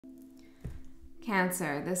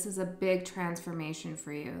Cancer, this is a big transformation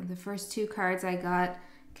for you. The first two cards I got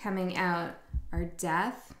coming out are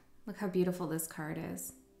Death. Look how beautiful this card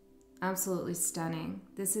is. Absolutely stunning.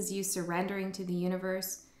 This is you surrendering to the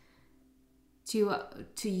universe, to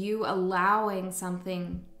you allowing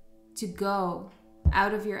something to go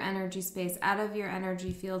out of your energy space, out of your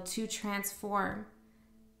energy field, to transform.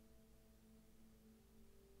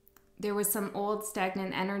 There was some old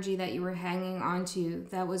stagnant energy that you were hanging onto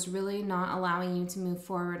that was really not allowing you to move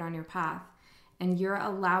forward on your path. And you're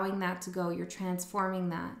allowing that to go. You're transforming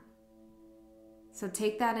that. So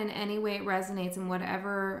take that in any way it resonates in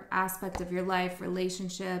whatever aspect of your life,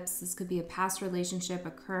 relationships. This could be a past relationship,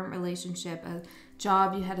 a current relationship, a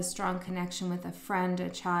job you had a strong connection with, a friend, a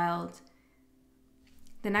child.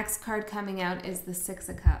 The next card coming out is the Six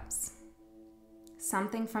of Cups.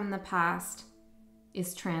 Something from the past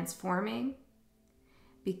is transforming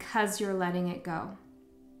because you're letting it go.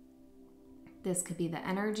 This could be the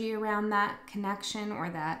energy around that connection or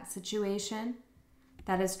that situation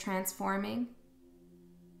that is transforming.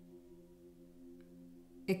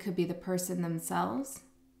 It could be the person themselves,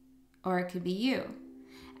 or it could be you.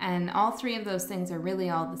 And all three of those things are really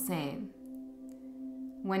all the same.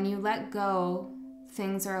 When you let go,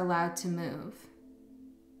 things are allowed to move.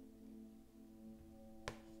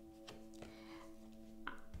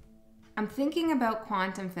 I'm thinking about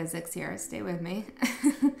quantum physics here. Stay with me.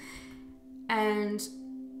 And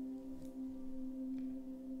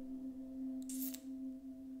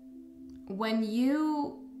when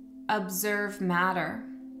you observe matter,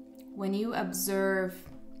 when you observe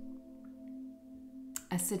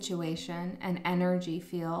a situation, an energy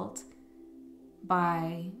field,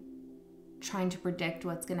 by trying to predict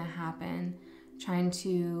what's going to happen, trying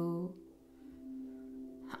to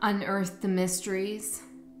unearth the mysteries,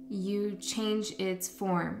 you change its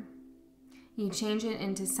form. You change it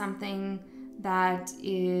into something that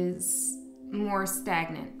is more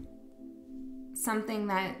stagnant, something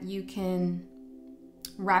that you can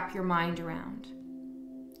wrap your mind around.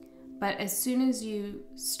 But as soon as you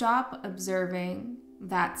stop observing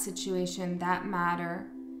that situation, that matter,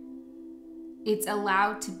 it's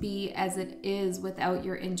allowed to be as it is without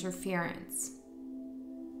your interference.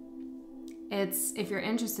 If you're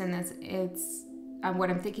interested in this, it's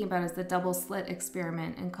what I'm thinking about is the double slit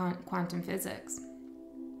experiment in quantum physics.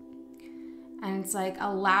 And it's like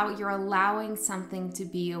you're allowing something to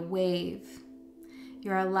be a wave.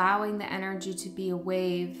 You're allowing the energy to be a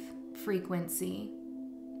wave frequency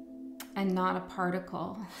and not a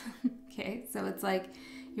particle. Okay, so it's like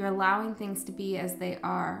you're allowing things to be as they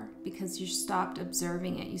are because you stopped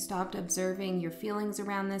observing it. You stopped observing your feelings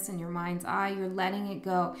around this in your mind's eye. You're letting it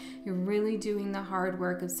go. You're really doing the hard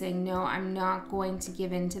work of saying, no, I'm not going to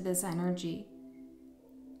give in to this energy.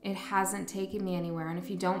 It hasn't taken me anywhere. And if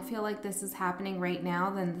you don't feel like this is happening right now,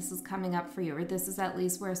 then this is coming up for you, or this is at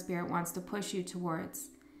least where Spirit wants to push you towards.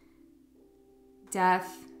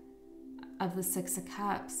 Death of the Six of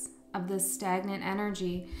Cups, of this stagnant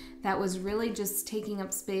energy that was really just taking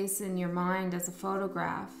up space in your mind as a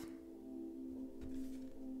photograph.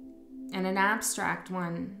 And an abstract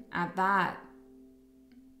one at that.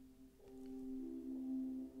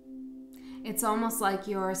 It's almost like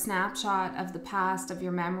your snapshot of the past, of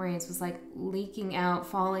your memories, was like leaking out,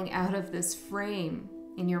 falling out of this frame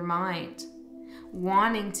in your mind,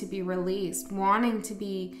 wanting to be released, wanting to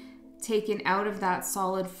be taken out of that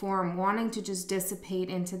solid form, wanting to just dissipate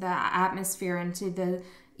into the atmosphere, into the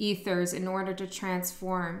ethers in order to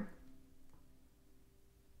transform.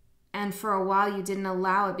 And for a while you didn't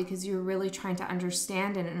allow it because you were really trying to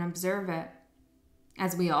understand it and observe it,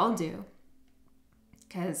 as we all do.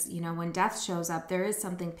 Because, when death shows up, there is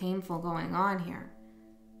something painful going on here.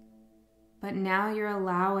 But now you're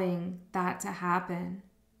allowing that to happen.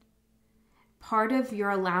 Part of your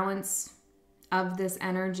allowance of this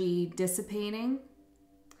energy dissipating,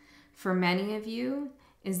 for many of you,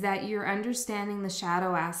 is that you're understanding the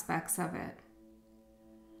shadow aspects of it.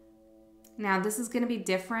 Now, this is going to be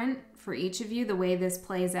different for each of you, the way this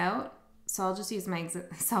plays out. So I'll just use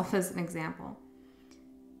myself as an example.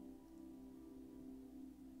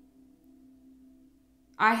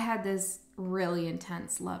 I had this really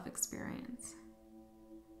intense love experience.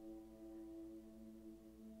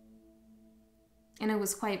 And it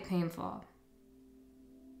was quite painful.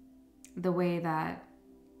 The way that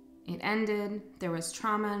it ended, there was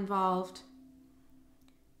trauma involved.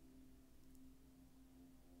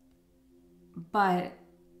 But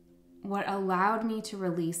what allowed me to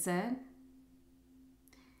release it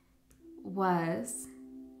was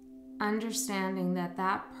understanding that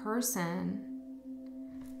that person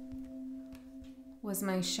was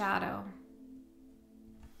my shadow.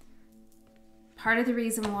 part of the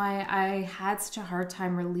reason why I had such a hard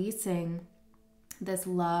time releasing this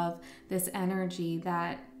love, this energy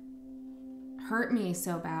that hurt me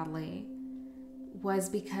so badly, was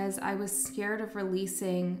because I was scared of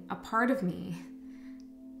releasing a part of me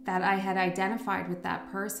that I had identified with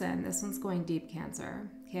that person. This one's going deep, Cancer,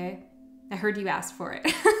 okay? I heard you asked for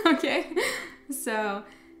it, okay? So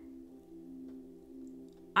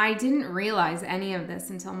I didn't realize any of this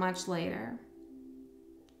until much later.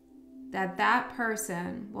 That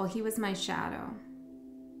person, well, he was my shadow.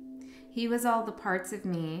 He was all the parts of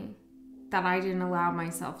me that I didn't allow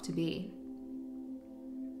myself to be.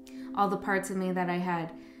 All the parts of me that I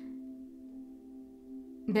had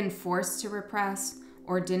been forced to repress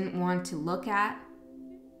or didn't want to look at.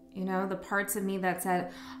 You know, the parts of me that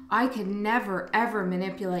said, I could never, ever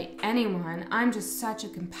manipulate anyone. I'm just such a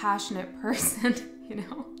compassionate person, you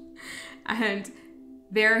know? And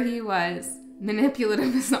there he was,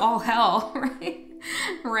 manipulative as all hell, right?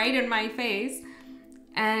 Right in my face.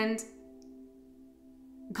 And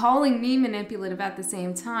calling me manipulative at the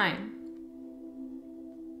same time.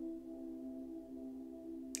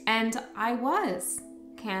 And I was,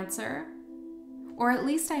 Cancer. Or at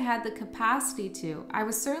least I had the capacity to. I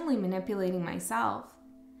was certainly manipulating myself.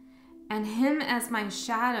 And him as my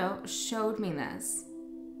shadow showed me this.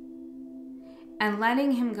 And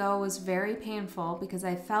letting him go was very painful because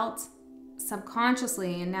I felt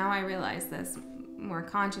subconsciously, and now I realize this more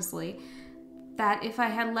consciously, that if I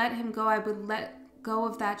had let him go, I would let go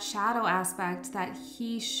of that shadow aspect that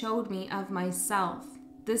he showed me of myself.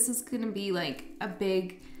 This is going to be like a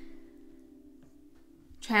big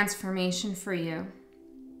transformation for you.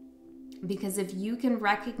 Because if you can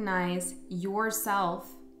recognize yourself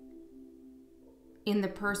in the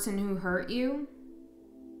person who hurt you,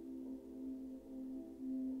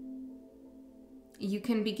 you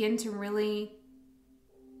can begin to really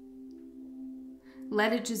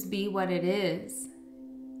let it just be what it is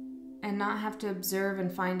and not have to observe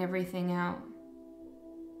and find everything out.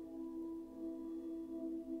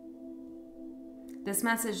 This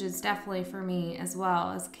message is definitely for me as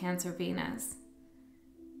well as Cancer Venus.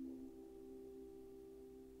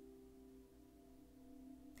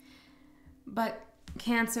 But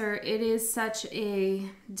Cancer, it is such a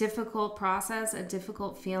difficult process, a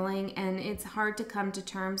difficult feeling, and it's hard to come to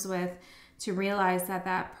terms with, to realize that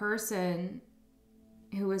that person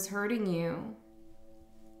who was hurting you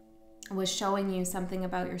was showing you something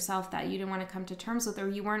about yourself that you didn't want to come to terms with, or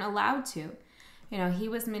you weren't allowed to. You know, he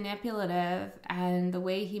was manipulative, and the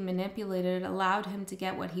way he manipulated allowed him to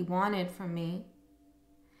get what he wanted from me.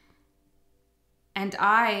 And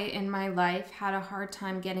I, in my life, had a hard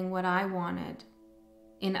time getting what I wanted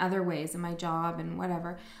in other ways, in my job and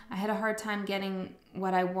whatever. I had a hard time getting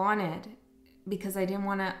what I wanted because I didn't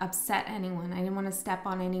want to upset anyone. I didn't want to step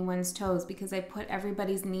on anyone's toes because I put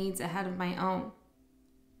everybody's needs ahead of my own.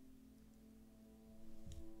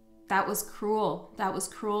 That was cruel. That was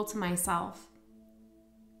cruel to myself.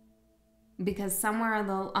 Because somewhere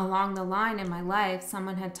along the line in my life,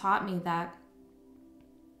 someone had taught me that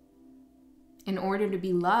in order to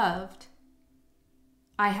be loved,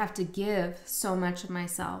 I have to give so much of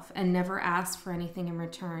myself and never ask for anything in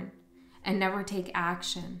return and never take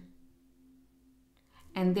action.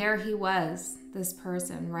 And there he was, this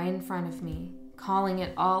person right in front of me, calling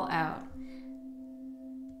it all out.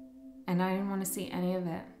 And I didn't want to see any of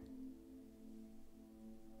it.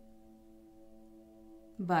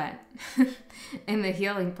 But in the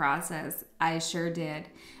healing process, I sure did.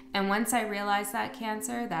 And once I realized that,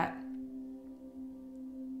 Cancer, that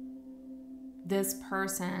this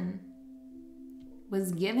person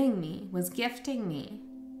was giving me, was gifting me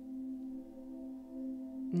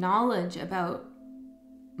knowledge about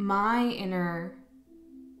my inner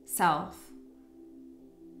self,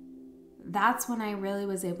 that's when I really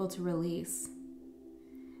was able to release.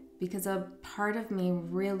 Because a part of me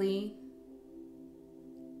really,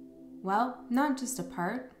 well, not just a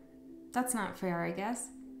part, that's not fair, I guess.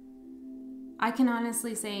 I can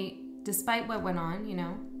honestly say, despite what went on, you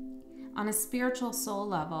know, on a spiritual soul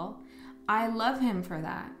level, I love him for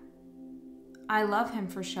that. I love him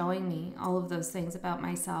for showing me all of those things about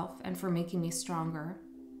myself and for making me stronger.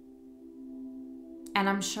 And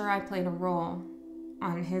I'm sure I played a role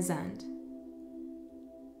on his end.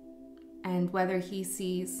 And whether he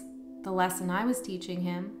sees the lesson I was teaching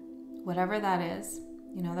him, whatever that is,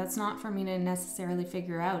 you know, that's not for me to necessarily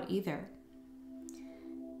figure out either.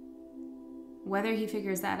 Whether he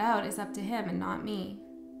figures that out is up to him and not me.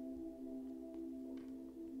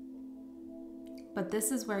 But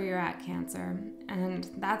this is where you're at, Cancer. And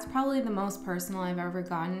that's probably the most personal I've ever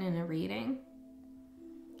gotten in a reading.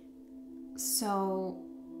 So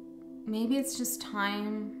maybe it's just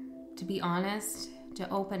time to be honest, to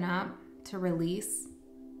open up, to release,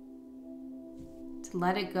 to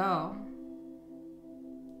let it go.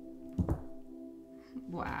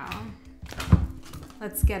 Wow.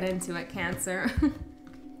 Let's get into it, Cancer.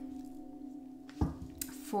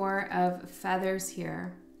 4 of Feathers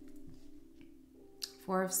here.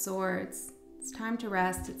 4 of Swords. It's time to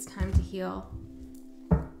rest. It's time to heal.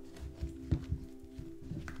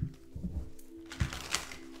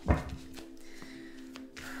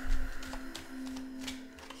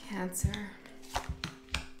 Cancer.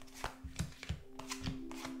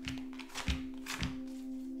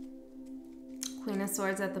 Queen of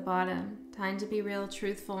Swords at the bottom. Time to be real,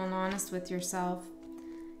 truthful, and honest with yourself.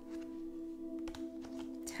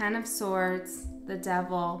 10 of Swords, the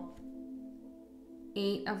Devil,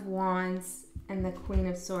 8 of Wands, and the Queen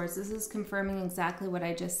of Swords. This is confirming exactly what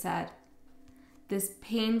I just said. This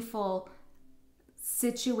painful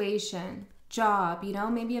situation, job, you know,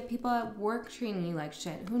 maybe people at work treating you like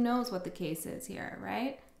shit. Who knows what the case is here,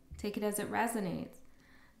 right? Take it as it resonates.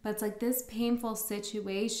 But it's like this painful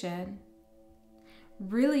situation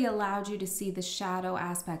really allowed you to see the shadow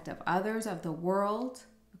aspect of others, of the world,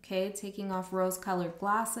 okay? Taking off rose-colored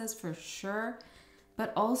glasses for sure,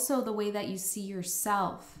 but also the way that you see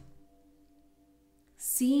yourself.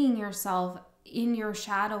 Seeing yourself in your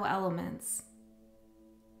shadow elements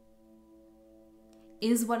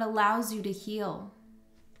is what allows you to heal.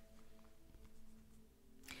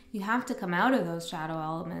 You have to come out of those shadow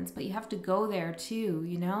elements, but you have to go there too,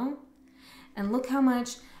 you know? And look how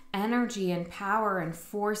much energy and power and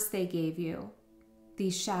force they gave you.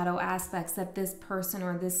 These shadow aspects that this person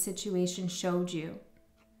or this situation showed you.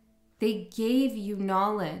 They gave you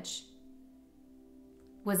knowledge.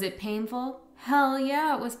 Was it painful? Hell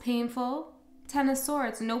yeah, it was painful. 10 of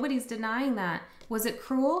Swords, nobody's denying that. Was it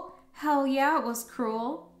cruel? Hell yeah, it was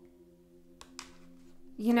cruel.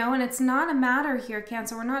 You know, and it's not a matter here,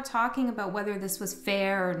 Cancer. We're not talking about whether this was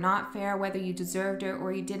fair or not fair, whether you deserved it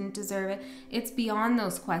or you didn't deserve it. It's beyond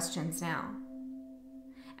those questions now.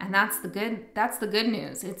 And that's the good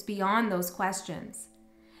news. It's beyond those questions.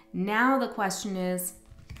 Now the question is,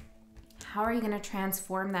 how are you going to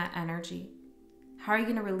transform that energy? How are you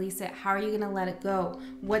going to release it? How are you going to let it go?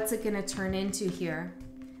 What's it going to turn into here?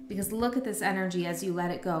 Because look at this energy as you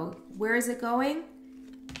let it go. Where is it going?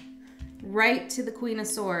 Right to the Queen of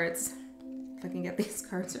Swords. If I can get these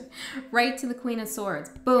cards right to the Queen of Swords.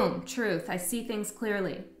 Boom, truth. I see things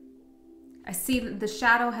clearly. I see that the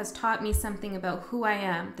shadow has taught me something about who I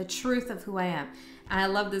am, the truth of who I am. And I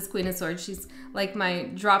love this Queen of Swords. She's like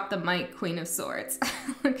my drop the mic Queen of Swords.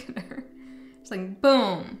 Look at her. It's like,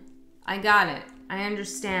 boom, I got it. I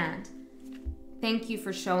understand. Thank you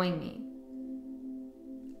for showing me.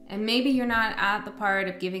 And maybe you're not at the part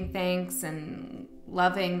of giving thanks and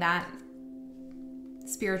loving that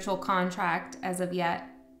spiritual contract as of yet.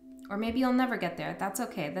 Or maybe you'll never get there. That's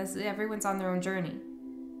okay. Everyone's on their own journey.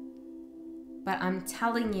 But I'm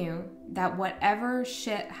telling you that whatever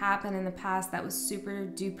shit happened in the past that was super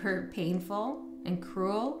duper painful and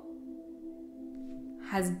cruel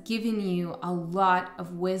has given you a lot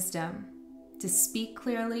of wisdom to speak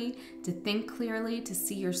clearly, to think clearly, to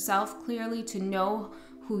see yourself clearly, to know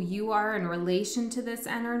who you are in relation to this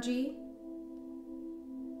energy.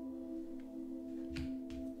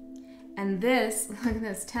 And this, look at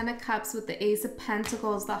this, 10 of Cups with the Ace of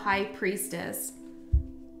Pentacles, the High Priestess.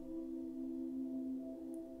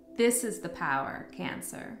 This is the power,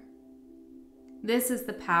 Cancer. This is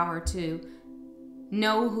the power to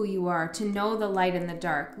know who you are, to know the light and the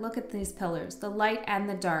dark. Look at these pillars, the light and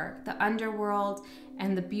the dark, the underworld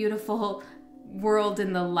and the beautiful world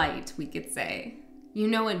in the light, we could say. You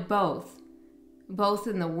know it both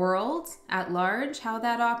in the world at large, how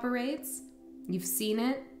that operates. You've seen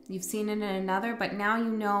it in another, but now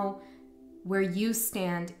you know where you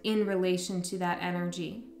stand in relation to that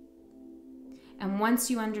energy. And once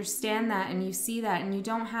you understand that and you see that and you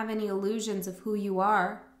don't have any illusions of who you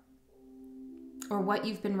are or what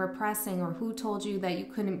you've been repressing or who told you that you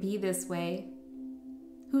couldn't be this way,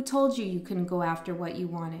 who told you you couldn't go after what you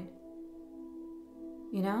wanted,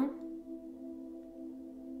 you know?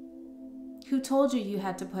 Who told you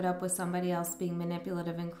had to put up with somebody else being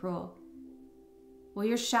manipulative and cruel? Well,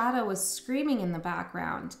 your shadow was screaming in the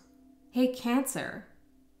background, hey, Cancer,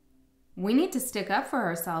 we need to stick up for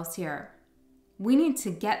ourselves here. We need to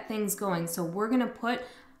get things going. So we're going to put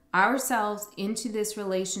ourselves into this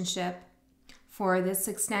relationship for this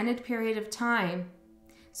extended period of time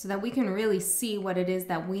so that we can really see what it is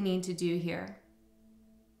that we need to do here.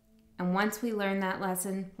 And once we learn that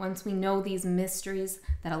lesson, once we know these mysteries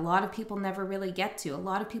that a lot of people never really get to, a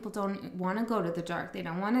lot of people don't want to go to the dark. They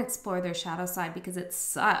don't want to explore their shadow side because it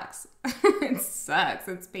sucks. It sucks.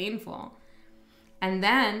 It's painful. And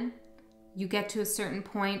then you get to a certain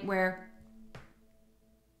point where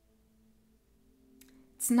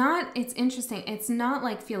it's interesting. It's not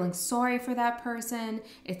like feeling sorry for that person.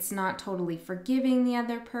 It's not totally forgiving the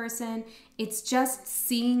other person. It's just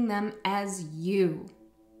seeing them as you.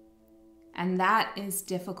 And that is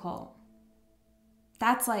difficult.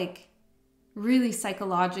 That's like really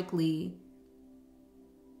psychologically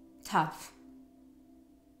tough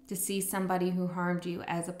to see somebody who harmed you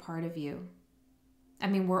as a part of you. I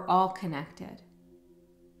mean, we're all connected.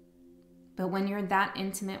 But when you're that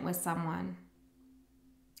intimate with someone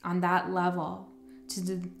on that level,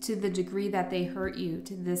 to the degree that they hurt you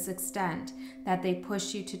to this extent, that they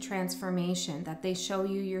push you to transformation, that they show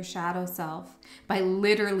you your shadow self by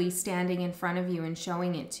literally standing in front of you and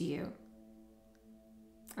showing it to you.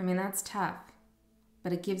 I mean, that's tough,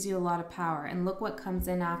 but it gives you a lot of power. And look what comes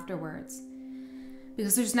in afterwards.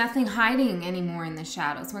 Because there's nothing hiding anymore in the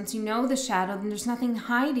shadows. Once you know the shadow, then there's nothing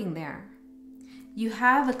hiding there. You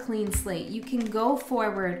have a clean slate. You can go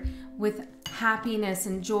forward with happiness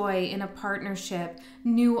and joy in a partnership,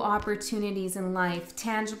 new opportunities in life,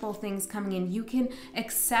 tangible things coming in. You can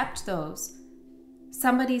accept those.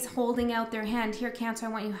 Somebody's holding out their hand. Here, Cancer, I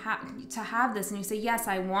want you to have this. And you say, yes,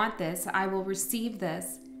 I want this. I will receive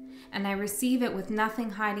this. And I receive it with nothing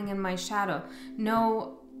hiding in my shadow.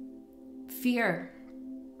 No fear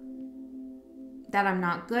that I'm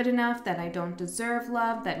not good enough, that I don't deserve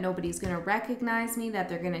love, that nobody's going to recognize me, that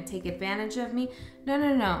they're going to take advantage of me.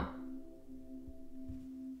 No.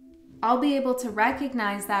 I'll be able to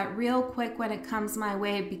recognize that real quick when it comes my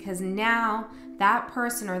way, because now that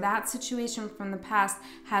person or that situation from the past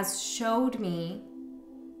has showed me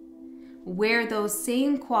where those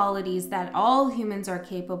same qualities that all humans are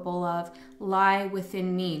capable of lie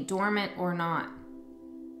within me, dormant or not.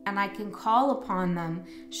 And I can call upon them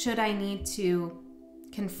should I need to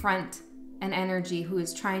confront an energy who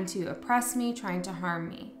is trying to oppress me, trying to harm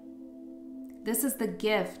me. This is the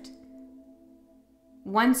gift.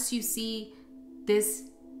 Once you see this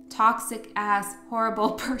toxic ass,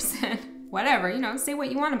 horrible person, whatever, say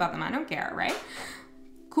what you want about them. I don't care, right?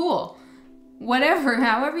 Cool. Whatever,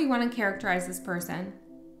 however you want to characterize this person,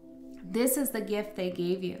 this is the gift they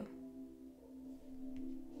gave you.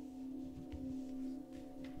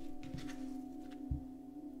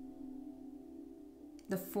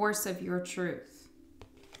 The force of your truth.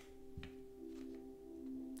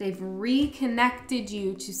 They've reconnected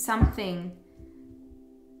you to something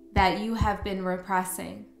that you have been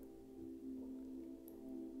repressing.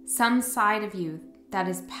 Some side of you that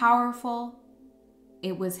is powerful.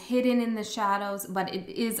 It was hidden in the shadows, but it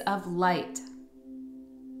is of light.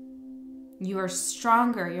 You are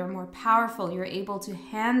stronger, you're more powerful, you're able to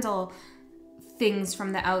handle things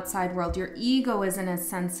from the outside world. Your ego isn't as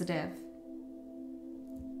sensitive.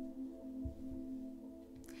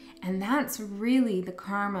 And that's really the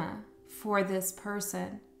karma for this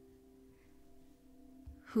person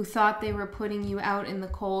who thought they were putting you out in the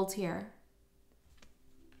cold here.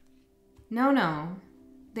 No.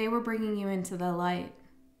 They were bringing you into the light.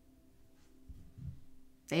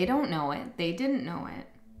 They don't know it. They didn't know it.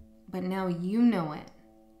 But now you know it.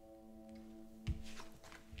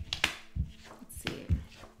 Let's see.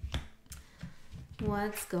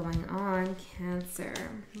 What's going on, Cancer?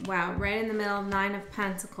 Wow, right in the middle of 9 of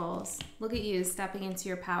Pentacles. Look at you stepping into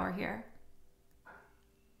your power here.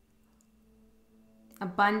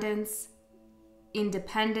 Abundance,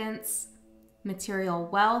 independence, material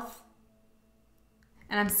wealth.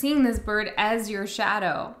 And I'm seeing this bird as your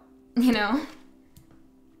shadow,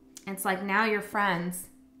 It's like now you're friends.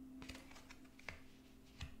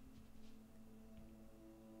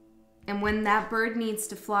 And when that bird needs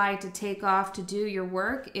to fly to take off to do your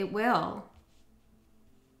work, it will.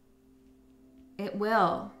 It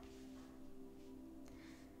will.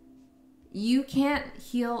 You can't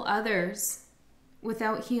heal others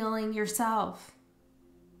without healing yourself.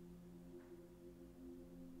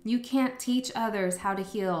 You can't teach others how to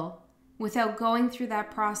heal without going through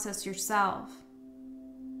that process yourself.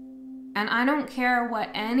 And I don't care what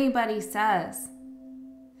anybody says.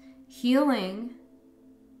 Healing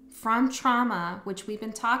from trauma, which we've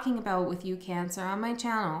been talking about with you, Cancer, on my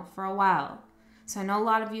channel for a while, so I know a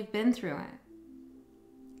lot of you have been through it,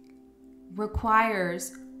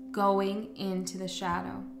 requires going into the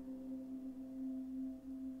shadow.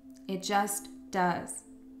 It just does.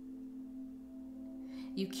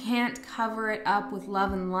 You can't cover it up with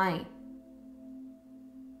love and light.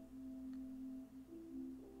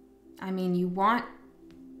 I mean, you want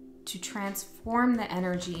to transform the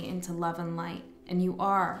energy into love and light, and you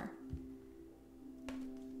are.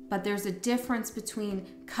 But there's a difference between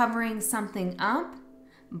covering something up,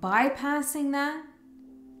 bypassing that,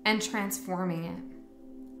 and transforming it.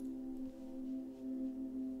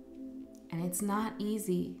 And it's not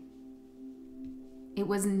easy. It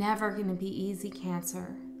was never going to be easy,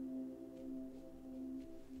 Cancer.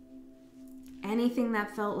 Anything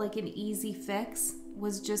that felt like an easy fix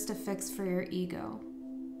was just a fix for your ego.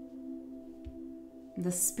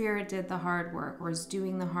 The Spirit did the hard work, or is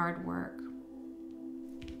doing the hard work.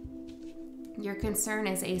 Your concern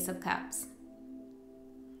is Ace of Cups.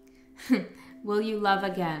 Will you love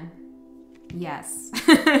again? Yes.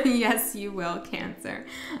 Yes, you will, Cancer.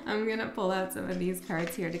 I'm going to pull out some of these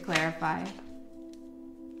cards here to clarify.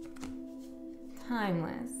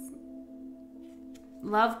 Timeless.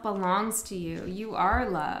 Love belongs to you. You are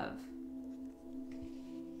love.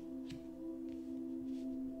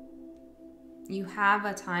 You have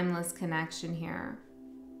a timeless connection here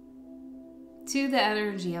to the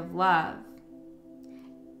energy of love.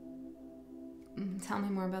 Tell me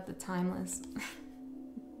more about the timeless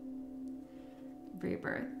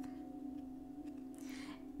rebirth.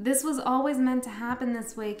 This was always meant to happen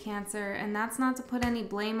this way, Cancer, and that's not to put any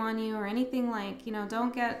blame on you or anything like, you know,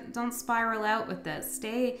 don't spiral out with this.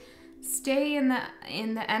 Stay in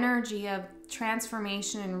the energy of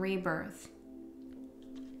transformation and rebirth.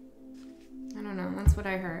 I don't know, that's what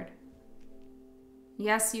I heard.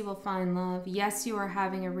 Yes, you will find love. Yes, you are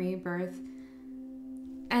having a rebirth.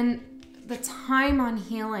 And the time on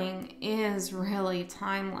healing is really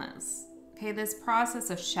timeless. Okay, this process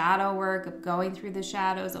of shadow work, of going through the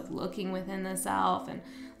shadows, of looking within the self and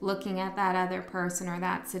looking at that other person or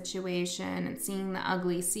that situation and seeing the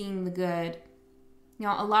ugly, seeing the good. You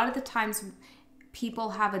know, a lot of the times people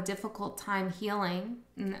have a difficult time healing,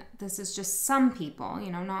 and this is just some people,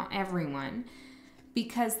 you know, not everyone,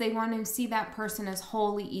 because they want to see that person as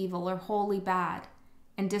wholly evil or wholly bad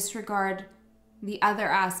and disregard the other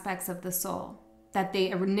aspects of the soul that they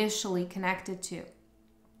initially connected to.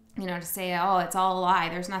 You know, to say, oh, it's all a lie,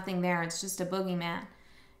 there's nothing there, it's just a boogeyman,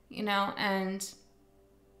 you know, and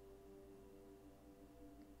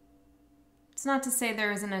it's not to say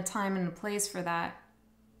there isn't a time and a place for that,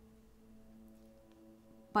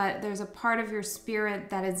 but there's a part of your spirit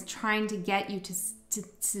that is trying to get you to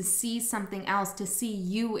see something else, to see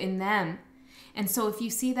you in them. And so if you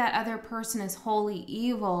see that other person as wholly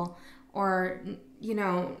evil or, you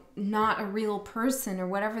know, not a real person or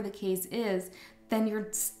whatever the case is, then you're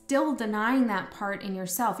still denying that part in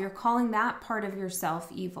yourself. You're calling that part of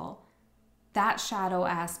yourself evil. That shadow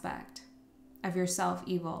aspect of yourself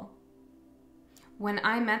evil. When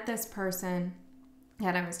I met this person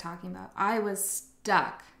that I was talking about, I was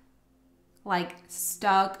stuck. Like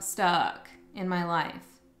stuck in my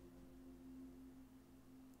life.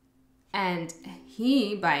 And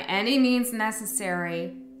he, by any means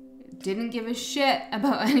necessary, didn't give a shit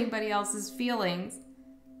about anybody else's feelings.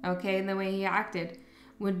 Okay, and the way he acted,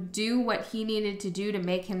 would do what he needed to do to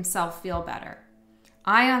make himself feel better.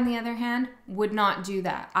 I, on the other hand, would not do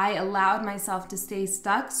that. I allowed myself to stay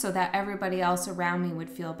stuck so that everybody else around me would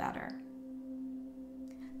feel better.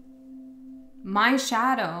 My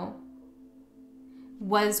shadow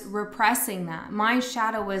was repressing that. My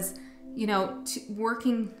shadow was, you know,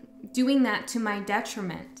 doing that to my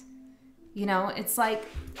detriment. You know, it's like,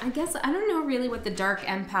 I guess, I don't know really what the dark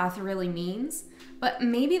empath really means, but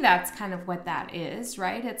maybe that's kind of what that is,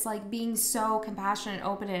 right? It's like being so compassionate,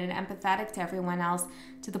 open, and empathetic to everyone else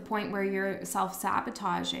to the point where you're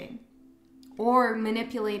self-sabotaging or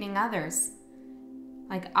manipulating others.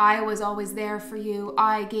 Like, I was always there for you,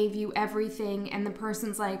 I gave you everything, and the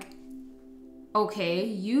person's like, okay,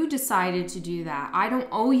 you decided to do that. I don't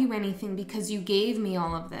owe you anything because you gave me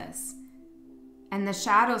all of this. And the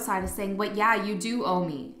shadow side is saying, but yeah, you do owe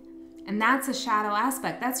me. And that's a shadow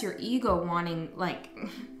aspect. That's your ego wanting like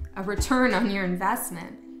a return on your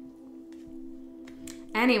investment.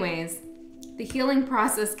 Anyways, the healing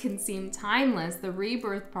process can seem timeless. The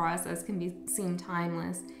rebirth process can seem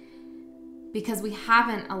timeless because we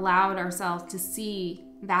haven't allowed ourselves to see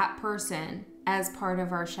that person as part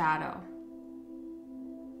of our shadow.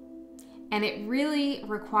 And it really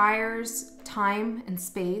requires time and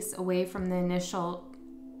space away from the initial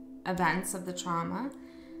events of the trauma.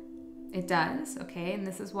 It does, okay? And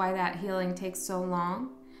this is why that healing takes so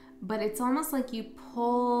long. But it's almost like you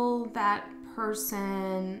pull that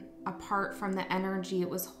person apart from the energy it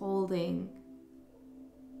was holding.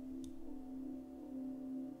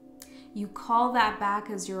 You call that back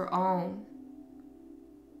as your own.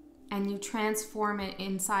 And you transform it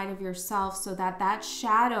inside of yourself so that that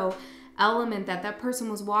shadow element that person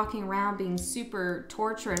was walking around being super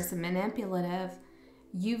torturous and manipulative,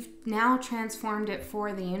 you've now transformed it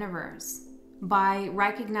for the universe by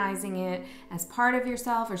recognizing it as part of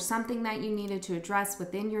yourself or something that you needed to address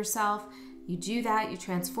within yourself. You do that, you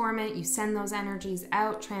transform it, you send those energies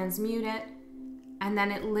out, transmute it, and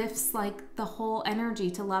then it lifts like the whole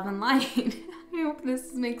energy to love and light. I hope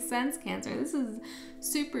this makes sense, Cancer. This is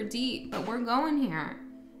super deep, but we're going here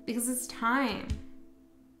because it's time.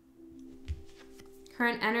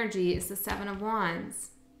 Current energy is the Seven of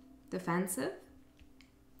Wands. Defensive?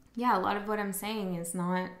 Yeah, a lot of what I'm saying is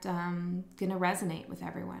not going to resonate with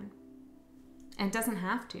everyone. And it doesn't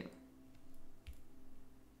have to.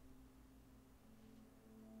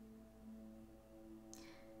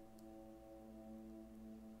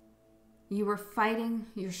 You were fighting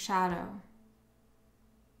your shadow.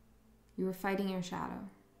 You were fighting your shadow.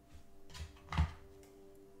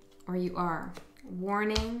 Or you are.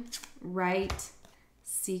 Warning, right,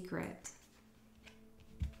 secret.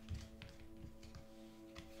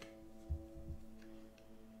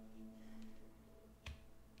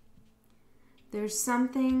 There's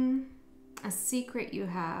something, a secret you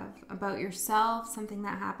have about yourself, something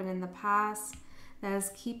that happened in the past that is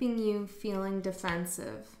keeping you feeling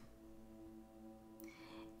defensive.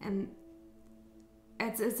 And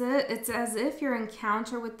it's as if your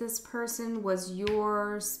encounter with this person was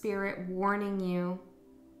your spirit warning you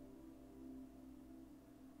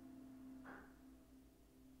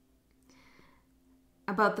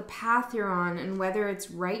about the path you're on and whether it's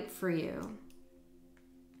right for you.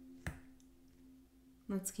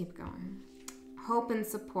 Let's keep going. Hope and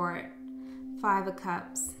support. Five of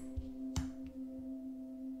Cups.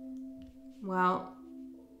 Well,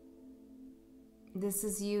 this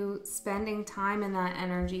is you spending time in that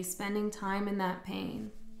energy, spending time in that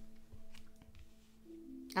pain,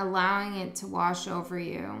 allowing it to wash over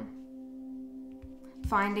you,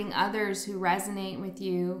 finding others who resonate with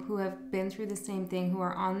you, who have been through the same thing, who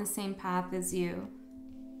are on the same path as you,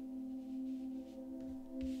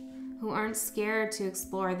 who aren't scared to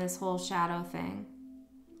explore this whole shadow thing.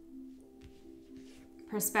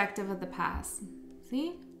 Perspective of the past.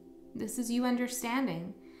 See? This is you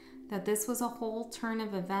understanding that this was a whole turn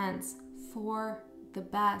of events for the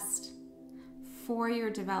best, for your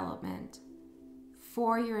development,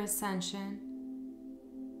 for your ascension,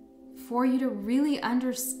 for you to really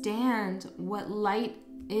understand what light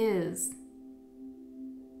is.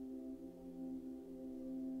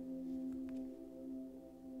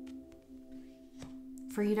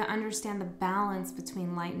 For you to understand the balance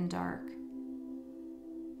between light and dark,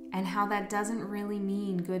 and how that doesn't really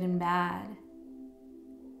mean good and bad.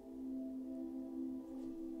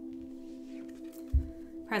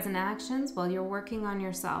 Present actions, well, you're working on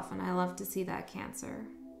yourself, and I love to see that, Cancer.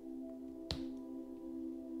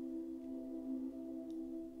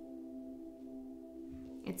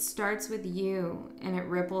 It starts with you and it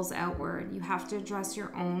ripples outward. You have to address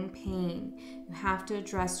your own pain. You have to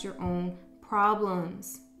address your own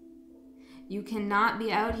problems. You cannot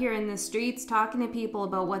be out here in the streets talking to people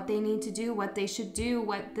about what they need to do, what they should do,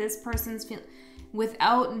 what this person's feeling,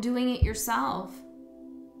 without doing it yourself.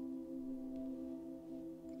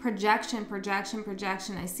 Projection, projection,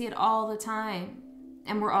 projection. I see it all the time.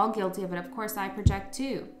 And we're all guilty of it. Of course, I project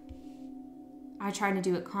too. I try to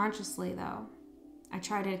do it consciously, though. I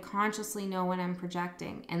try to consciously know when I'm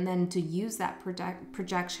projecting and then to use that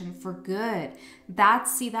projection for good.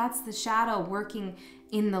 That's the shadow working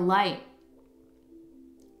in the light.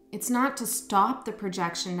 It's not to stop the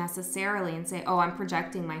projection necessarily and say, oh, I'm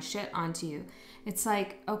projecting my shit onto you. It's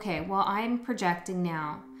like, okay, well, I'm projecting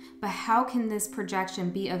now, but how can this projection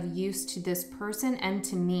be of use to this person and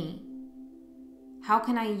to me? How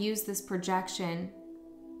can I use this projection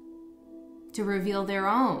to reveal their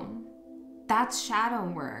own? That's shadow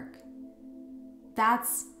work.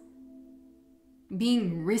 That's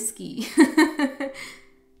being risky.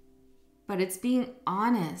 But it's being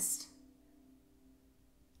honest.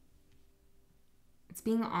 It's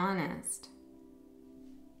being honest.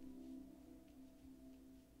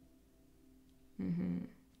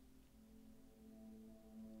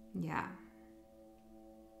 Yeah.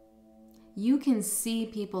 You can see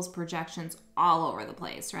people's projections all over the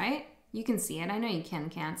place, right? You can see it. I know you can,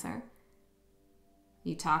 Cancer.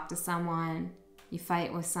 You talk to someone, you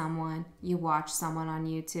fight with someone, you watch someone on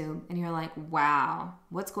YouTube, and you're like, wow,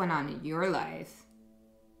 what's going on in your life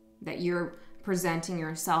that you're presenting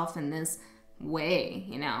yourself in this way,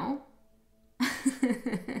 you know?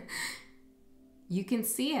 You can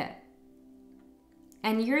see it.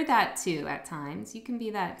 And you're that too at times. You can be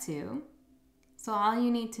that too. So all you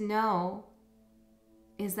need to know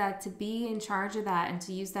is that to be in charge of that and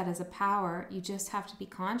to use that as a power, you just have to be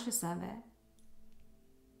conscious of it.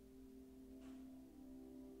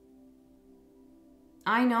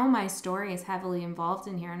 I know my story is heavily involved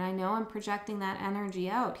in here, and I know I'm projecting that energy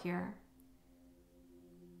out here.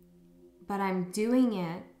 But I'm doing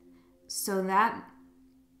it so that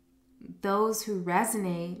those who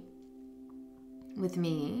resonate with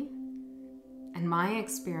me and my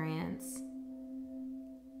experience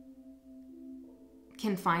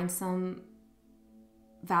can find some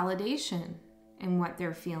validation in what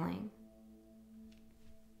they're feeling.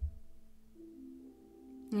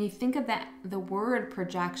 When you think of that, the word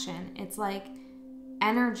projection, it's like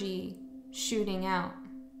energy shooting out.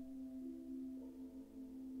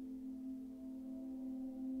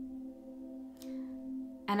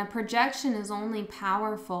 And a projection is only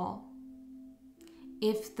powerful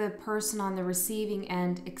if the person on the receiving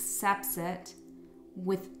end accepts it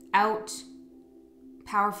without,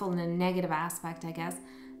 powerful in a negative aspect, I guess,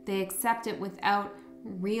 they accept it without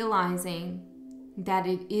realizing that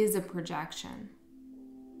it is a projection.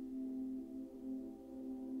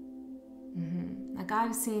 Like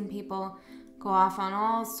I've seen people go off on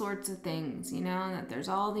all sorts of things, you know, that there's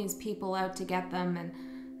all these people out to get them and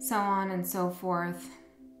so on and so forth.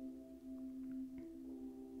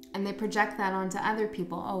 And they project that onto other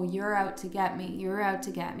people. Oh, you're out to get me. You're out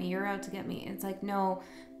to get me. You're out to get me. It's like, no,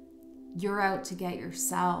 you're out to get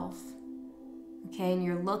yourself. Okay, and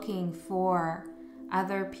you're looking for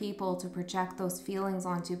other people to project those feelings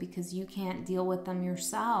onto because you can't deal with them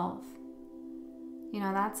yourself. You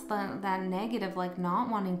know, that's that negative, like not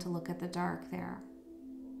wanting to look at the dark there.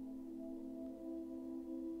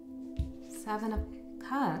 7 of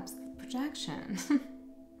Cups, projection.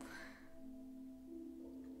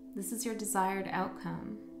 This is your desired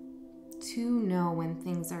outcome. To know when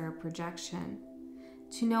things are a projection.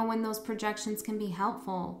 To know when those projections can be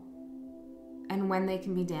helpful and when they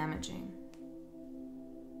can be damaging.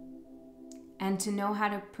 And to know how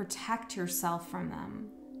to protect yourself from them.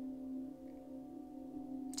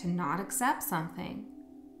 To not accept something.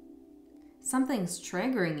 Something's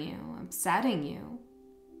triggering you, upsetting you.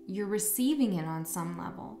 You're receiving it on some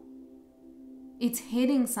level. It's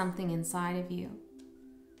hitting something inside of you.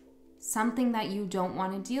 Something that you don't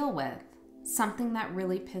want to deal with. Something that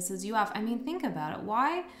really pisses you off. I mean, think about it.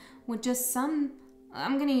 Why would just I'm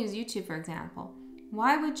going to use YouTube for example.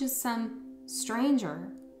 Why would just some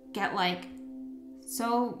stranger get like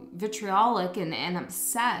so vitriolic and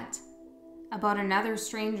upset about another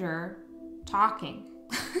stranger talking?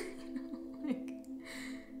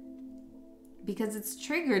 Because it's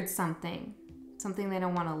triggered something they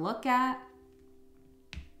don't want to look at,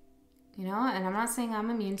 you know. And I'm not saying I'm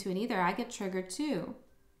immune to it either. I get triggered too.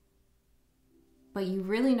 But you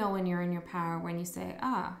really know when you're in your power when you say,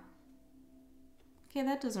 okay,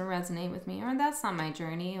 that doesn't resonate with me, or that's not my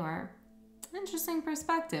journey, or interesting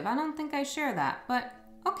perspective, I don't think I share that, but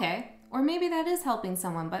okay. Or maybe that is helping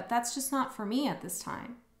someone, but that's just not for me at this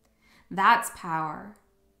time. That's power.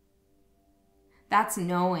 That's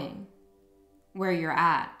knowing where you're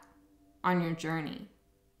at on your journey.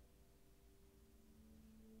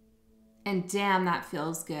 And damn, that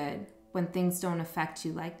feels good when things don't affect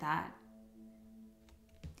you like that.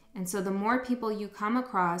 And so the more people you come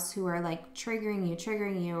across who are like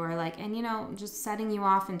triggering you, or like, and you know, just setting you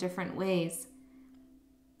off in different ways,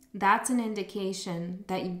 that's an indication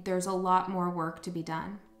that there's a lot more work to be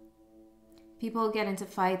done. People get into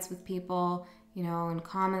fights with people, you know, in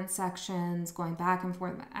comment sections, going back and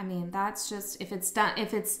forth. I mean, that's just, if it's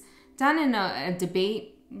done in a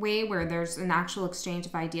debate way where there's an actual exchange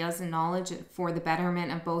of ideas and knowledge for the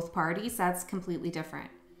betterment of both parties, that's completely different.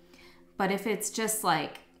 But if it's just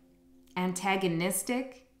like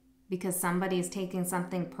antagonistic because somebody is taking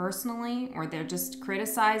something personally, or they're just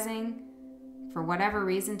criticizing for whatever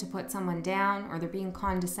reason to put someone down, or they're being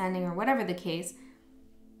condescending, or whatever the case,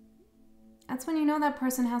 that's when you know that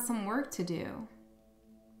person has some work to do.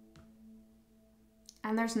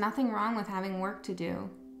 And there's nothing wrong with having work to do.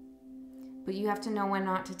 But you have to know when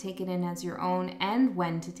not to take it in as your own, and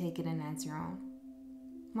when to take it in as your own.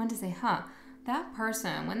 When to say, that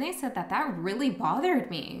person, when they said that, that really bothered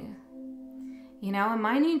me. You know, and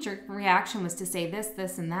my knee-jerk reaction was to say this,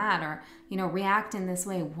 this, and that, or, you know, react in this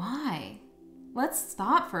way. Why? Let's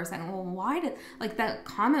stop for a second. Well, why did, like, that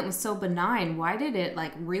comment was so benign. Why did it,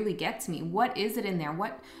 like, really get to me? What is it in there?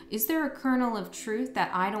 What, is there a kernel of truth that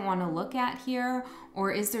I don't want to look at here?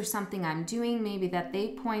 Or is there something I'm doing maybe that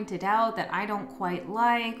they pointed out that I don't quite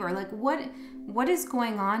like? Or, like, what is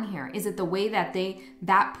going on here? Is it the way that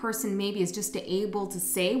that person maybe is just able to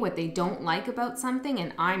say what they don't like about something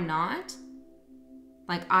and I'm not?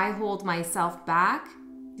 Like, I hold myself back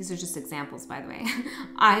These are just examples, by the way.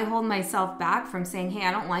 I hold myself back from saying, hey,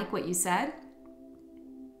 I don't like what you said.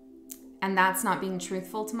 And that's not being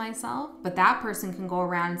truthful to myself. But that person can go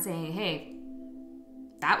around and say, hey,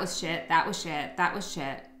 that was shit, that was shit, that was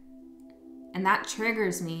shit. And that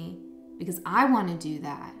triggers me because I want to do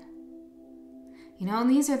that. You know, and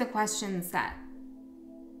these are the questions that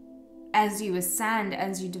as you ascend,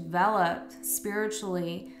 as you develop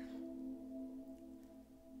spiritually,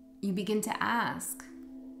 you begin to ask.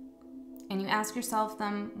 And you ask yourself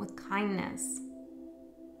them with kindness.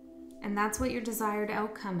 And that's what your desired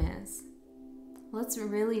outcome is. Let's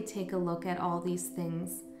really take a look at all these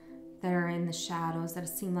things that are in the shadows that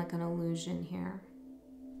seem like an illusion here.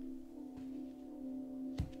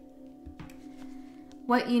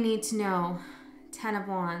 What you need to know, 10 of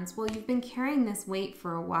Wands. Well, you've been carrying this weight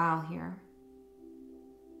for a while here.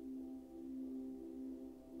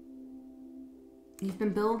 You've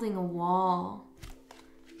been building a wall.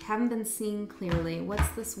 You haven't been seeing clearly. What's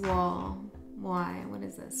this wall? Why? What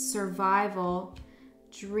is this? Survival,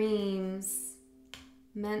 dreams,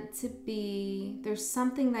 meant to be. There's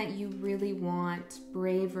something that you really want.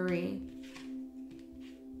 Bravery.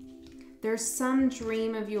 There's some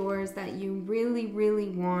dream of yours that you really, really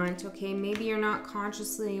want. Okay, maybe you're not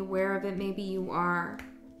consciously aware of it. Maybe you are.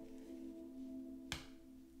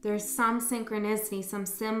 There's some synchronicity, some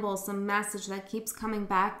symbol, some message that keeps coming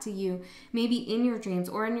back to you. Maybe in your dreams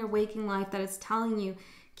or in your waking life that is telling you,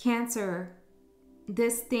 Cancer,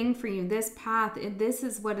 this thing for you, this path, this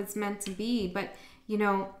is what it's meant to be. But, you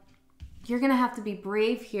know, you're going to have to be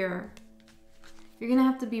brave here. You're going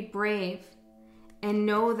to have to be brave and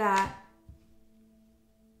know that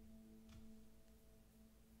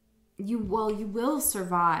you will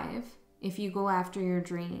survive if you go after your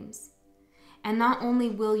dreams. And not only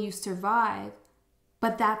will you survive,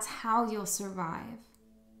 but that's how you'll survive.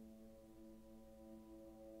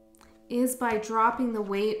 Is by dropping the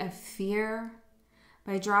weight of fear,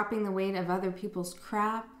 by dropping the weight of other people's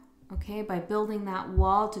crap, okay? By building that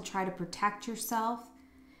wall to try to protect yourself.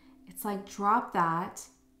 It's like, drop that,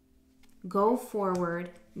 go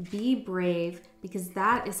forward, be brave, because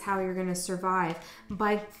that is how you're going to survive.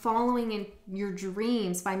 By following in your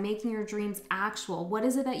dreams, by making your dreams actual. What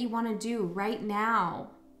is it that you want to do right now?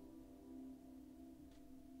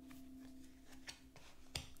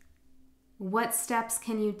 What steps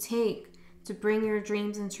can you take to bring your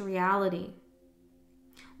dreams into reality?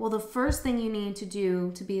 Well, the first thing you need to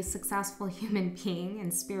do to be a successful human being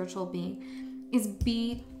and spiritual being is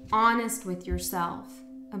be honest with yourself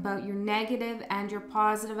about your negative and your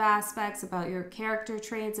positive aspects, about your character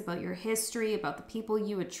traits, about your history, about the people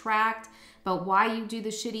you attract, about why you do the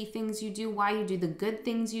shitty things you do, why you do the good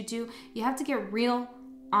things you do. You have to get real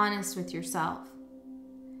honest with yourself.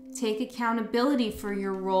 Take accountability for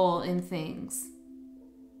your role in things.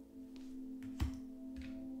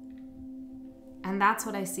 And that's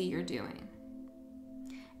what I see you're doing.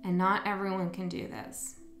 And not everyone can do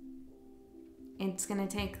this. It's going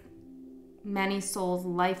to take many souls,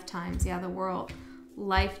 lifetimes. Yeah, the world,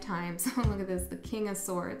 lifetimes. Look at this, the King of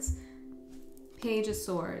Swords, Page of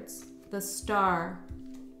Swords, the Star,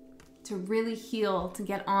 to really heal, to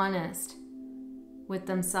get honest with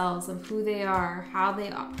themselves of who they are, how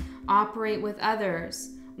they operate with others,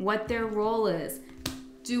 what their role is.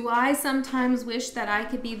 Do I sometimes wish that I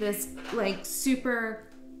could be this like super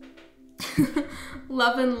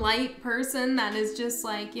love and light person that is just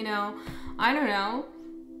like, you know, I don't know,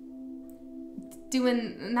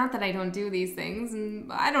 doing, not that I don't do these things,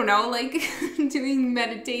 and I don't know, like doing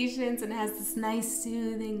meditations and has this nice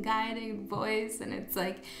soothing guided voice, and it's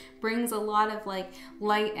like brings a lot of like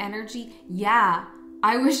light energy. Yeah,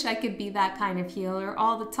 I wish I could be that kind of healer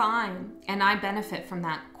all the time, and I benefit from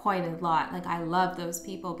that quite a lot. Like, I love those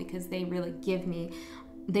people because they really give me,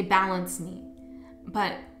 they balance me.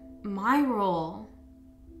 But my role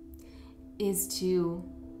is to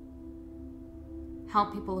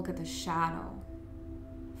help people look at the shadow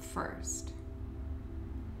first,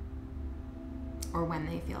 or when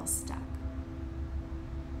they feel stuck.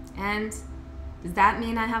 And does that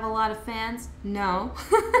mean I have a lot of fans? No.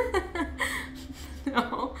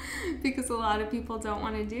 No, because a lot of people don't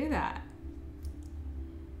want to do that.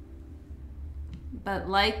 But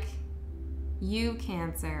like you,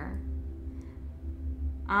 Cancer,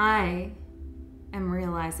 I am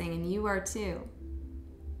realizing, and you are too,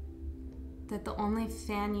 that the only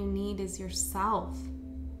fan you need is yourself,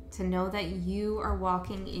 to know that you are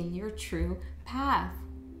walking in your true path,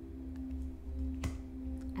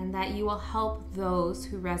 and that you will help those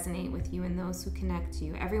who resonate with you and those who connect to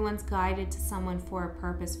you. Everyone's guided to someone for a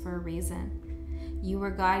purpose, for a reason. You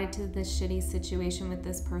were guided to this shitty situation with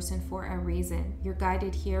this person for a reason. You're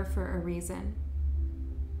guided here for a reason.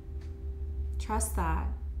 Trust that.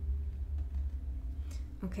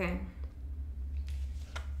 Okay.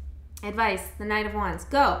 Advice, the Knight of Wands.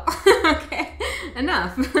 Go. Okay.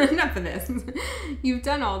 Enough. Enough of this. You've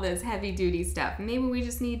done all this heavy duty stuff. Maybe we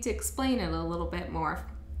just need to explain it a little bit more.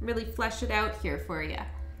 Really flesh it out here for you.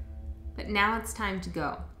 But now it's time to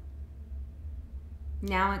go.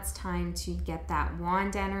 Now it's time to get that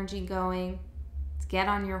wand energy going, to get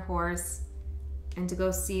on your horse, and to go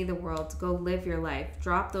see the world, to go live your life.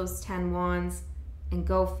 Drop those 10 wands and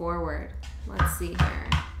go forward. Let's see here.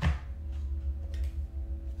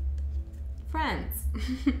 Friends.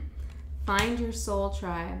 Find your soul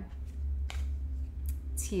tribe.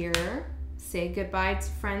 It's here. Say goodbye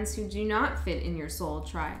to friends who do not fit in your soul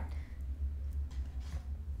tribe.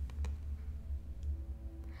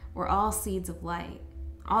 We're all seeds of light.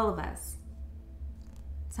 All of us.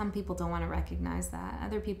 Some people don't want to recognize that.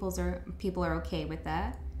 Other people are okay with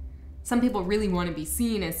that. Some people really want to be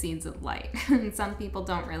seen as seeds of light. And some people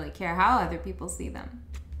don't really care how other people see them.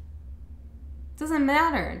 It doesn't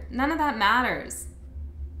matter. None of that matters.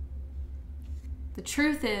 The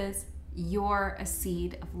truth is, you're a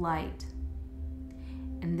seed of light.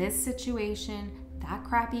 In this situation, that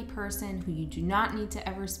crappy person who you do not need to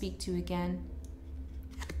ever speak to again,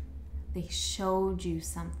 they showed you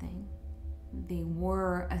something. They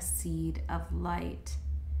were a seed of light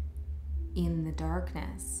in the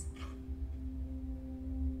darkness.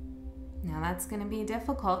 Now that's going to be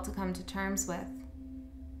difficult to come to terms with.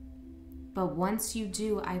 But once you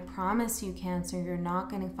do, I promise you, Cancer, you're not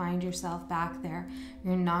going to find yourself back there.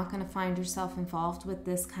 You're not going to find yourself involved with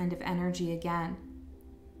this kind of energy again.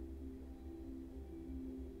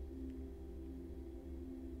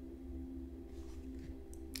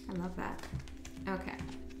 I love that. Okay.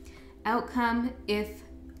 Outcome if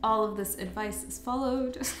all of this advice is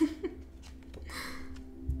followed.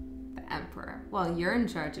 The Emperor. Well, you're in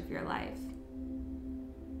charge of your life.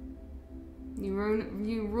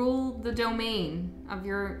 You rule the domain of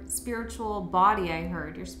your spiritual body, I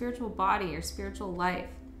heard. Your spiritual body, your spiritual life.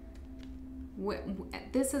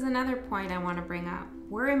 This is another point I want to bring up.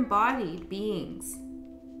 We're embodied beings.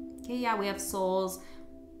 Okay, yeah, we have souls.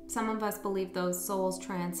 Some of us believe those souls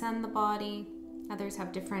transcend the body. Others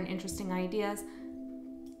have different interesting ideas.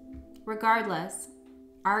 Regardless,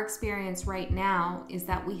 our experience right now is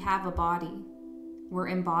that we have a body. We're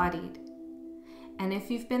embodied. And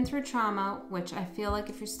if you've been through trauma, which I feel like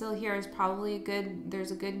if you're still here is probably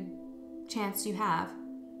there's a good chance you have.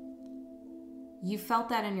 You felt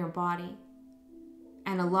that in your body.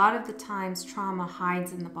 And a lot of the times trauma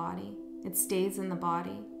hides in the body. It stays in the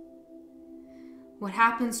body. What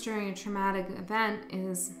happens during a traumatic event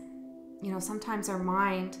is, sometimes our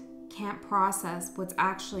mind can't process what's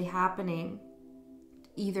actually happening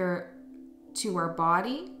either to our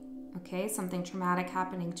body, okay, something traumatic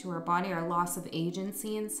happening to our body, our loss of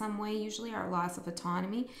agency in some way, usually our loss of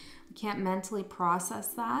autonomy. We can't mentally process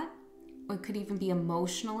that. It could even be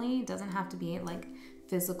emotionally. It doesn't have to be like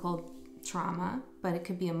physical trauma, but it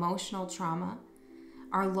could be emotional trauma.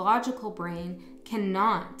 Our logical brain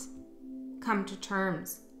cannot come to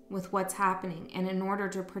terms with what's happening. And in order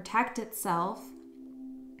to protect itself,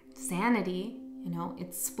 sanity,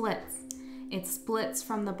 it splits. It splits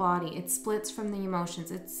from the body. It splits from the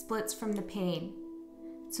emotions. It splits from the pain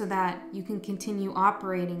so that you can continue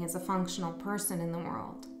operating as a functional person in the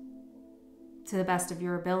world to the best of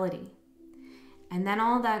your ability. And then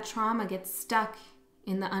all that trauma gets stuck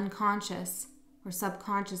in the unconscious or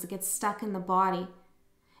subconscious. It gets stuck in the body.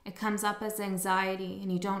 It comes up as anxiety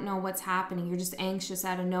and you don't know what's happening. You're just anxious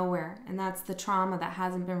out of nowhere. And that's the trauma that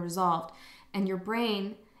hasn't been resolved. And your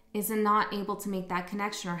brain is not able to make that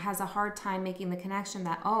connection or has a hard time making the connection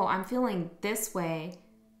that, oh, I'm feeling this way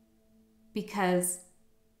because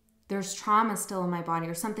there's trauma still in my body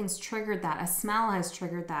or something's triggered that. A smell has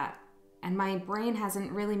triggered that. And my brain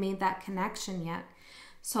hasn't really made that connection yet.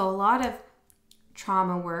 So a lot of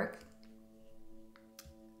trauma work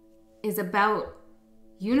is about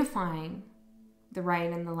unifying the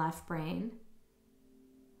right and the left brain,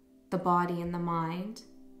 the body and the mind.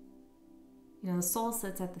 The soul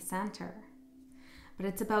sits at the center. But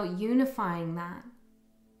it's about unifying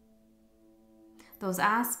those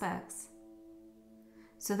aspects,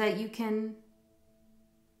 so that you can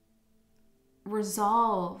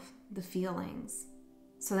resolve the feelings,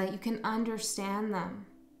 so that you can understand them,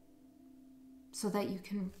 so that you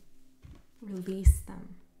can release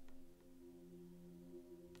them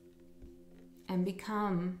and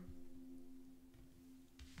become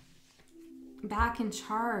back in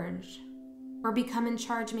charge or become in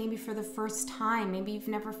charge maybe for the first time. Maybe you've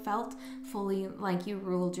never felt fully like you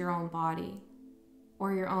ruled your own body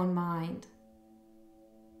or your own mind.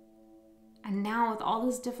 And now with all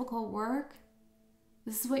this difficult work,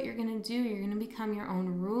 this is what you're going to do. You're going to become your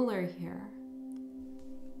own ruler here.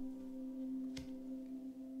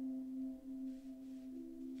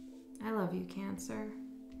 I love you, Cancer.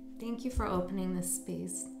 Thank you for opening this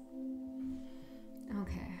space.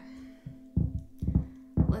 Okay.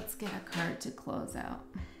 Let's get a card to close out.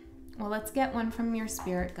 Well, let's get one from your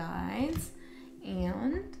spirit guides.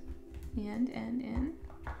 And.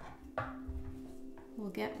 We'll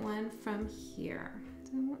get one from here.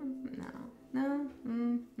 No.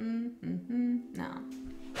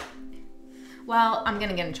 Well, I'm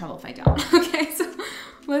gonna get in trouble if I don't. Okay, so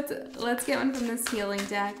let's get one from this healing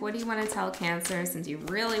deck. What do you want to tell Cancer, since you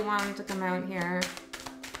really wanted to come out here?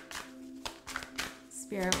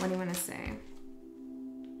 Spirit, what do you want to say?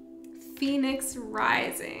 Phoenix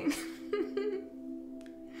rising.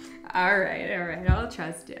 All right, I'll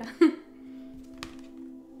trust you.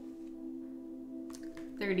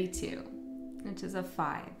 32, which is a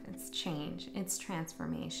 5. It's change, it's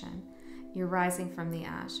transformation. You're rising from the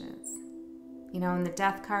ashes. You know, in the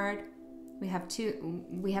death card, we have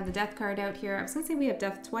the death card out here. I was gonna say we have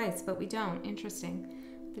death twice, but we don't. Interesting.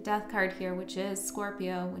 The death card here, which is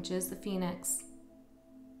Scorpio, which is the Phoenix.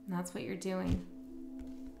 And that's what you're doing.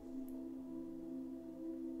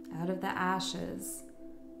 Out of the ashes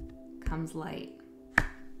comes light.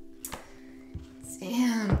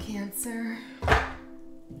 Damn, Cancer.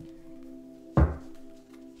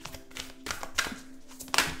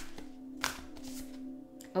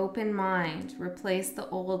 Open mind. Replace the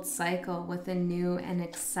old cycle with a new and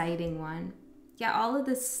exciting one. Yeah, all of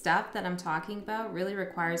this stuff that I'm talking about really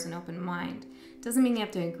requires an open mind. Doesn't mean you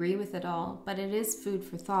have to agree with it all, but it is food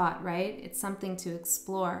for thought, right? It's something to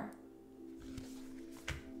explore.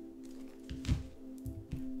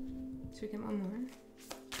 Should we get one more?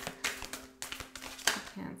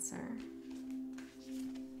 Cancer.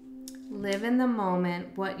 Live in the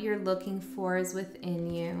moment. What you're looking for is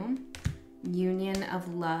within you. Union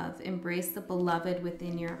of love. Embrace the beloved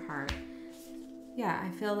within your heart. Yeah, I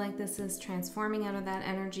feel like this is transforming out of that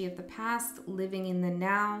energy of the past, living in the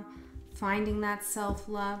now, finding that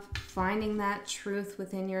self-love, finding that truth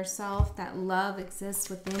within yourself, that love exists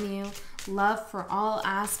within you, love for all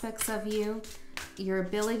aspects of you, your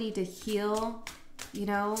ability to heal, you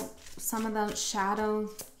know, some of the shadow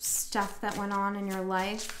stuff that went on in your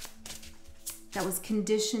life that was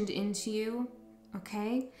conditioned into you,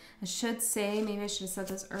 okay? I should say, maybe I should have said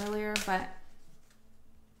this earlier, but,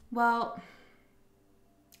 well,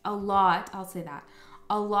 I'll say that.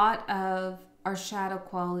 A lot of our shadow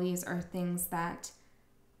qualities are things that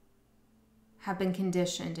have been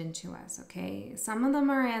conditioned into us, okay? Some of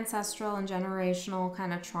them are ancestral and generational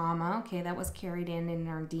kind of trauma, okay, that was carried in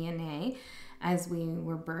our DNA as we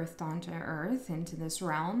were birthed onto Earth, into this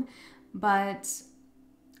realm. But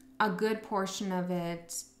a good portion of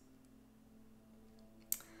it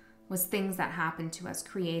was things that happened to us,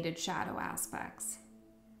 created shadow aspects.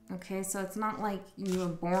 Okay, so it's not like you were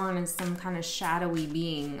born as some kind of shadowy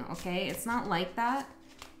being, okay? It's not like that.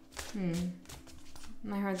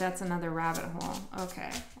 I heard that's another rabbit hole.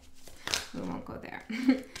 Okay, we won't go there.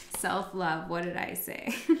 Self-love, what did I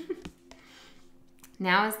say?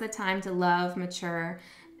 Now is the time to love, mature,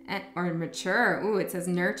 or mature. Ooh, it says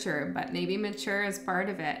nurture, but maybe mature is part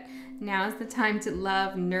of it. Now is the time to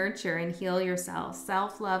love, nurture, and heal yourself.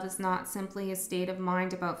 Self-love is not simply a state of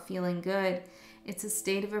mind about feeling good. It's a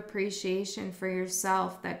state of appreciation for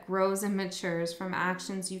yourself that grows and matures from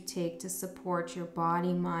actions you take to support your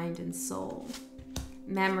body, mind, and soul.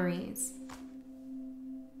 Memories.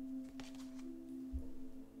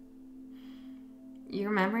 Your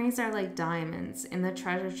memories are like diamonds in the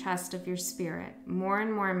treasure chest of your spirit. More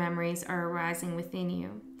and more memories are arising within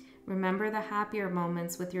you. Remember the happier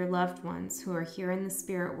moments with your loved ones who are here in the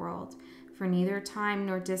spirit world, for neither time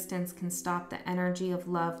nor distance can stop the energy of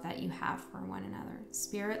love that you have for one another.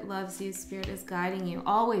 Spirit loves you. Spirit is guiding you.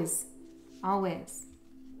 Always, always.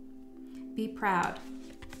 Be proud.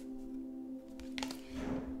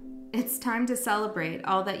 It's time to celebrate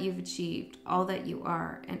all that you've achieved, all that you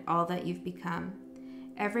are, and all that you've become.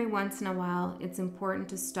 Every once in a while, it's important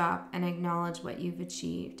to stop and acknowledge what you've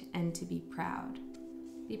achieved and to be proud.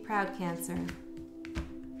 Be proud, Cancer.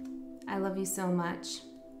 I love you so much.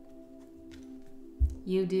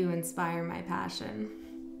 You do inspire my passion.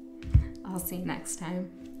 I'll see you next time.